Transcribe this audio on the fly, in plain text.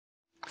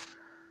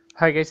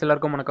Hi guys,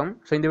 எல்லாருக்கும் வணக்கம்.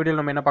 So இந்த வீடியோவில்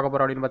நம்ம என்ன பார்க்க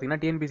போகிறோம் அப்படின்னு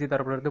பார்த்தீங்கன்னா, டிஎன்பிசி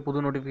தரப்புல இருந்து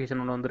புது நோட்டிஃபிகேஷன்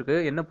ஒன்று வந்திருக்கு.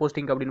 என்ன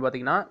போஸ்டிங் அப்படின்னு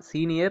பார்த்தீங்கன்னா,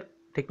 சீனியர்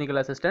டெக்னிக்கல்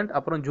அசிஸ்டன்ட்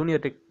அப்புறம்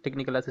ஜூனியர்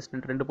டெக்னிக்கல்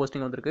அசிஸ்டன்ட் 2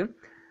 போஸ்டிங் வந்திருக்கு.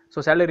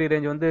 ஸோ சேலரி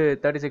ரேஞ்ச் வந்து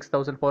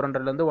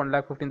 36,400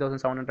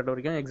 1,15,700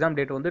 வரைக்கும். எக்ஸாம்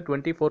டேட் வந்து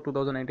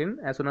 24/2019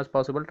 as soon as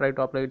possible. Try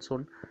to apply it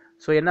soon.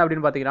 So என்ன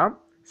அப்படின்னு பார்த்தீங்கன்னா,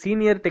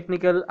 சீனியர்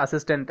டெக்னிக்கல்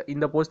அசிஸ்டன்ட்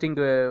இந்த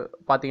போஸ்டிங்கு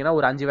பார்த்தீங்கன்னா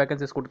ஒரு 5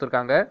 வேகன்சிஸ்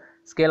கொடுத்துருக்காங்க.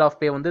 ஸ்கேல் ஆஃப்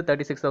பே வந்து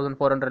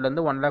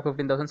 36,400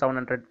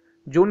 1,15,700.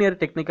 ஜூனியர்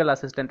டெக்னிக்கல்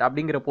அசிஸ்டன்ட்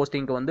அப்படிங்கிற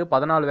போஸ்டிங்க்கு வந்து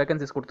 14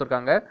 வேகன்சிஸ்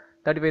கொடுத்துருக்காங்க.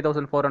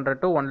 35,400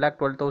 to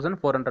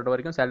 1,12,400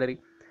 வரைக்கும் சேலரி.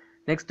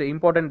 நெக்ஸ்ட்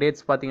இம்பார்ட்டன்ட்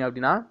டேட்ஸ் பார்த்தீங்க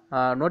அப்படின்னா,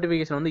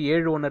 நோட்டிஃபிகேஷன் வந்து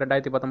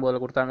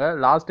 7/1/2019 கொடுத்தாங்க.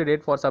 Last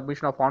date for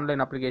submission of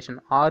online application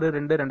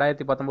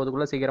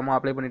 6/2/2019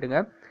 apply பண்ணிவிடுங்க.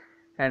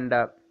 அண்ட்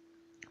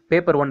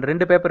பேப்பர் 1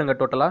 2 பேப்பருங்க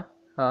டோட்டலாக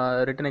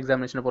ரிட்டன்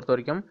எக்ஸாமினேஷனை பொறுத்த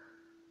வரைக்கும்.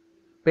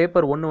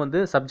 பேப்பர் 1 வந்து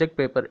சப்ஜெக்ட்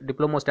பேப்பர்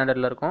டிப்ளமோ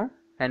ஸ்டாண்டர்டில் இருக்கும்.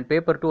 அண்ட்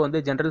பேப்பர் 2 வந்து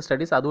ஜென்ரல்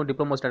ஸ்டடீஸ், அதுவும்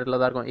டிப்ளமோ ஸ்டாண்டர்டில்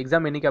தான் இருக்கும்.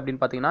 எக்ஸாம் என்னைக்கு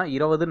அப்படின்னு பார்த்தீங்கன்னா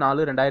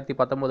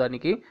 20/4/2019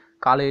 அன்றைக்கி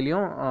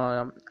காலையிலையும்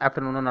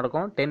ஆஃப்டர்நூனும்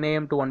நடக்கும். 10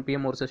 AM to 1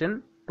 PM ஒரு செஷன்,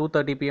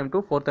 2:30 PM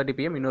to 4:30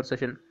 PM இன்னொரு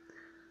செஷன்.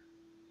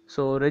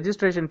 ஸோ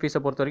ரெஜிஸ்ட்ரேஷன்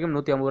ஃபீஸை பொறுத்த வரைக்கும்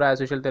 150 ரூபா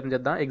ஆஸ் யூஷுவல்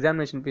தெரிஞ்சது தான்.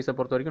 எக்ஸாமினேஷன் ஃபீஸை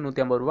பொறுத்த வரைக்கும்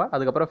 150 ரூபா.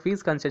 அதுக்கப்புறம்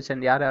ஃபீஸ்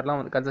கன்செஷன்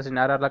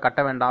யாரெல்லாம் கட்ட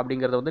வேண்டாம்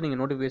அப்படிங்கிறத வந்து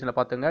நீங்கள் நோட்டிஃபிகேஷனில்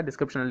பார்த்துங்க.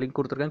 டிஸ்கிரிப்ஷனில் லிங்க்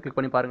கொடுத்துருக்கேன், கிளிக்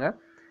பண்ணி பாருங்கள்.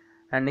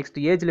 அண்ட் நெக்ஸ்ட்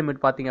ஏஜ் லிமிட்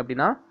பார்த்தீங்க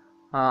அப்படின்னா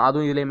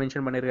அதுவும் இதிலே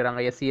மென்ஷன்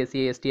பண்ணியிருக்காங்க. SC, SC,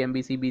 ST,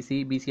 MBC, BC,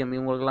 BCM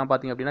இவங்களுக்குலாம்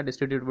பார்த்தீங்க அப்படின்னா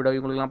டிஸ்ட்ரிபியூட் விடோ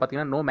இவங்களுக்குலாம்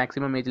பார்த்தீங்கன்னா no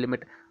maximum age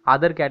limit.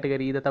 Other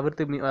category இதை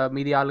தவிர்த்து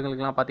மீதி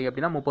ஆளுங்களுக்குலாம் பார்த்தீங்க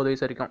அப்படின்னா 30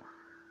 வயசு வரைக்கும்.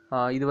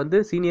 இது வந்து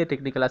சீனியர்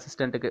டெக்னிக்கல்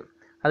அசிஸ்டண்ட்டுக்கு.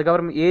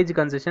 அதுக்கப்புறம் ஏஜ்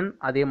கன்செஷன்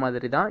அதே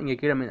மாதிரி தான் இங்கே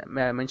கீழே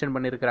மென்ஷன்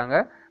பண்ணியிருக்கிறாங்க.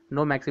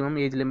 No maximum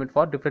age limit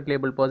for different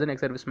label person,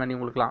 ex service man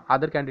இவங்களுக்குலாம்.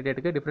 அதர்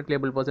கேண்டிடேட்டுக்கு டிஃப்ரெண்ட்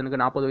லேபிள்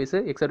பர்சனுக்கு 40 வயசு,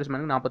 ex service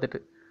மேனுக்கு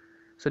 48.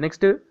 So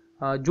next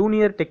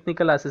junior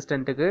technical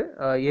அசிஸ்டண்ட்டுக்கு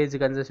age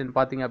concession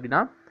பார்த்தீங்க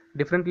அப்படின்னா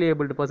டிஃப்ரெண்ட்லி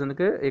ஏபிள்டு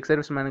பர்சனுக்கு, ex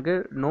service மேனுக்கு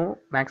no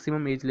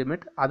maximum age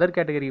limit. Other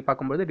category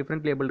பார்க்கும்போது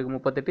differently ஏபிள்டுக்கு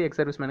 38, ex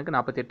service மேனுக்கு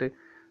 48.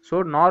 So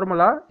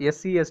நார்மலாக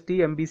SC, ST,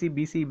 MBC,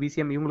 BC,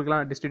 BCM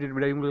இவங்களுக்குலாம் distribute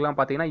விட இவங்களுக்குலாம்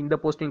பார்த்தீங்கன்னா இந்த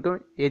போஸ்டிங்க்கும்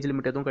ஏஜ்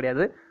லிமிட் எதுவும்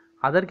கிடையாது.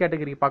 அதர்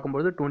கேட்டகரி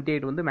பார்க்கும்போது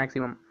 28 வந்து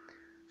மேக்ஸிமம்.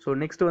 ஸோ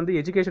நெக்ஸ்ட் வந்து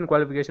எஜுகேஷன்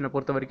குவாலிஃபிகேஷனை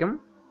பொறுத்த வரைக்கும்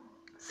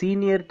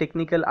சீனியர்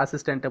டெக்னிக்கல்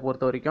அசிஸ்டண்ட்டை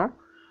பொறுத்த வரைக்கும்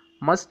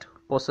must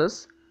possess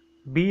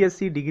BSc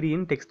degree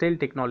in textile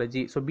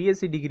technology. So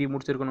BSc degree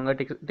முடிச்சிருக்கணுங்க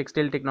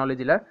textile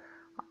டெக்னாலஜியில்.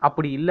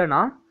 அப்படி இல்லைனா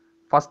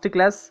first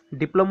class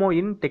diploma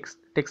in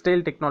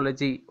textile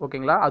technology,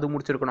 ஓகேங்களா, அது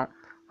முடிச்சிருக்கணும்.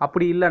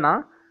 அப்படி இல்லைனா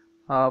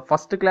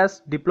first class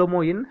diploma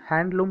in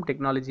handloom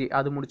technology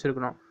அது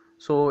முடிச்சிருக்கணும்.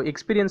 ஸோ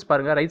எக்ஸ்பீரியன்ஸ்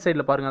பாருங்கள், ரைட்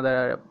சைடில் பாருங்கள் அந்த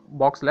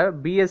பாக்ஸில்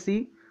BSc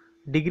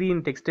degree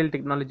in textile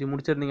technology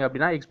முடிச்சிருந்தீங்க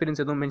அப்படின்னா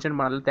எக்ஸ்பீரியன்ஸ் எதுவும் மென்ஷன்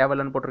பண்ணல,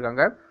 தேவையில்லைன்னு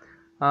போட்டிருக்காங்க.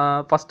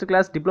 First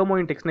class diploma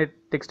in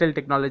textile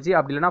technology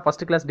அப்படி இல்லைனா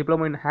first class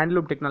diploma in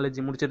handloom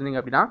technology முடிச்சிருந்தீங்க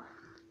அப்படின்னா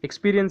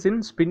experience in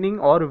spinning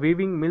R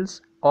weaving mills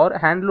R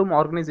handloom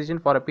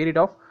organisation for a period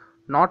of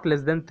not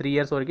less than 3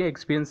 years வரைக்கும்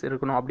experience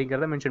இருக்கணும்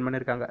அப்படிங்கிறத mention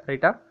பண்ணியிருக்காங்க.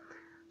 ரைட்டா?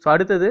 So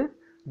அடுத்தது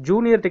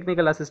junior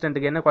technical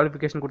அசிஸ்டண்ட்டுக்கு என்ன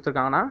குவாலிஃபிகேஷன்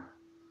கொடுத்துருக்காங்கன்னா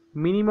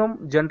மினிமம்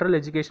ஜென்ரல்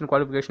எஜுகேஷன்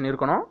குவாலிஃபிகேஷன்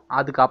இருக்கணும்.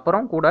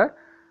 அதுக்கப்புறம் கூட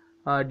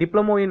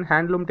டிப்ளமோ இன்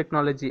ஹேண்ட்லூம்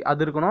டெக்னாலஜி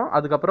அது இருக்கணும்.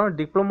 அதுக்கப்புறம்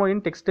diploma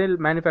in textile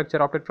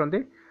manufacture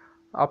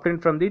Optane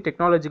from the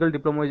technological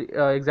diploma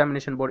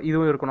examination board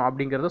இதுவும் இருக்கணும்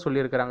அப்படிங்கிறத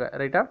சொல்லியிருக்கிறாங்க.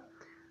 ரைட்டா?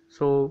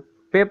 ஸோ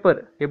பேப்பர்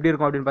எப்படி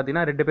இருக்கும் அப்படின்னு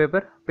பார்த்தீங்கன்னா 2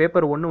 பேப்பர்.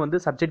 பேப்பர் 1 வந்து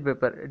சப்ஜெக்ட்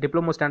பேப்பர்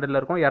டிப்ளமோ ஸ்டாண்டர்டில்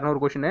இருக்கும்,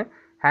 200 question.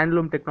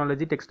 Handloom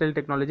technology,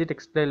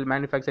 textile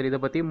manufacture இதை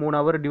பற்றி 3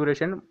 hour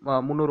duration,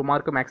 300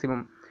 mark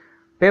maximum.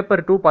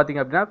 Paper 2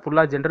 பார்த்தீங்க அப்படின்னா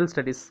ஃபுல்லாக ஜென்ரல்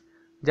ஸ்டடீஸ்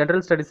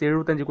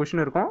 75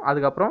 கொஷின் இருக்கும்.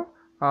 அதுக்கப்புறம்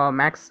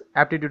maths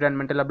aptitude and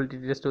mental ability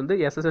test வந்து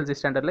SSLC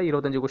ஸ்டாண்டர்டில்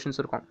 25 கொஷின்ஸ்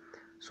இருக்கும்.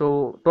 ஸோ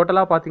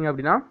டோட்டலாக பார்த்தீங்க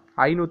அப்படின்னா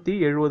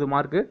 570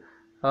 மார்க்கு.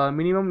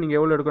 மினிமம் நீங்கள்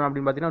எவ்வளோ எடுக்கணும்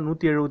அப்படின்னு பார்த்தீங்கன்னா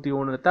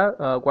 171 எடுத்தால்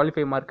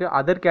குவாலிஃபை மார்க்கு.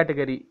 அதர்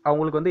கேட்டகரி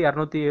அவங்களுக்கு வந்து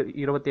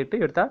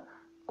 228 எடுத்தால்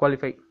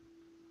குவாலிஃபை.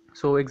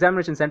 ஸோ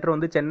எக்ஸாமினேஷன் சென்டர்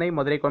வந்து சென்னை,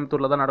 மதுரை,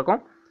 கோயம்புத்தூரில் தான்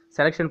நடக்கும்.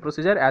 Selection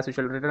procedure as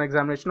usual return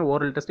examination,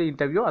 oral test,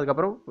 interview,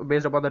 அதுக்கப்புறம்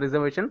based upon the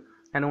reservation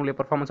and உங்களுடைய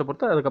பர்ஃபார்மன்ஸை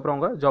பொறுத்து அதுக்கப்புறம்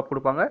அவங்க ஜாப்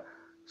கொடுப்பாங்க.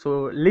 ஸோ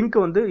லிங்க்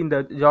வந்து இந்த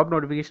ஜாப்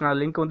நோட்டிஃபிகேஷன்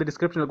லிங்க் வந்து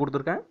டிஸ்கிரிப்ஷனில்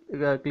கொடுத்துருக்கேன்,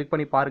 கிளிக்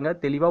பண்ணி பாருங்கள்,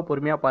 தெளிவாக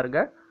பொறுமையாக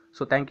பாருங்கள்.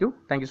 So thank you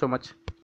so much.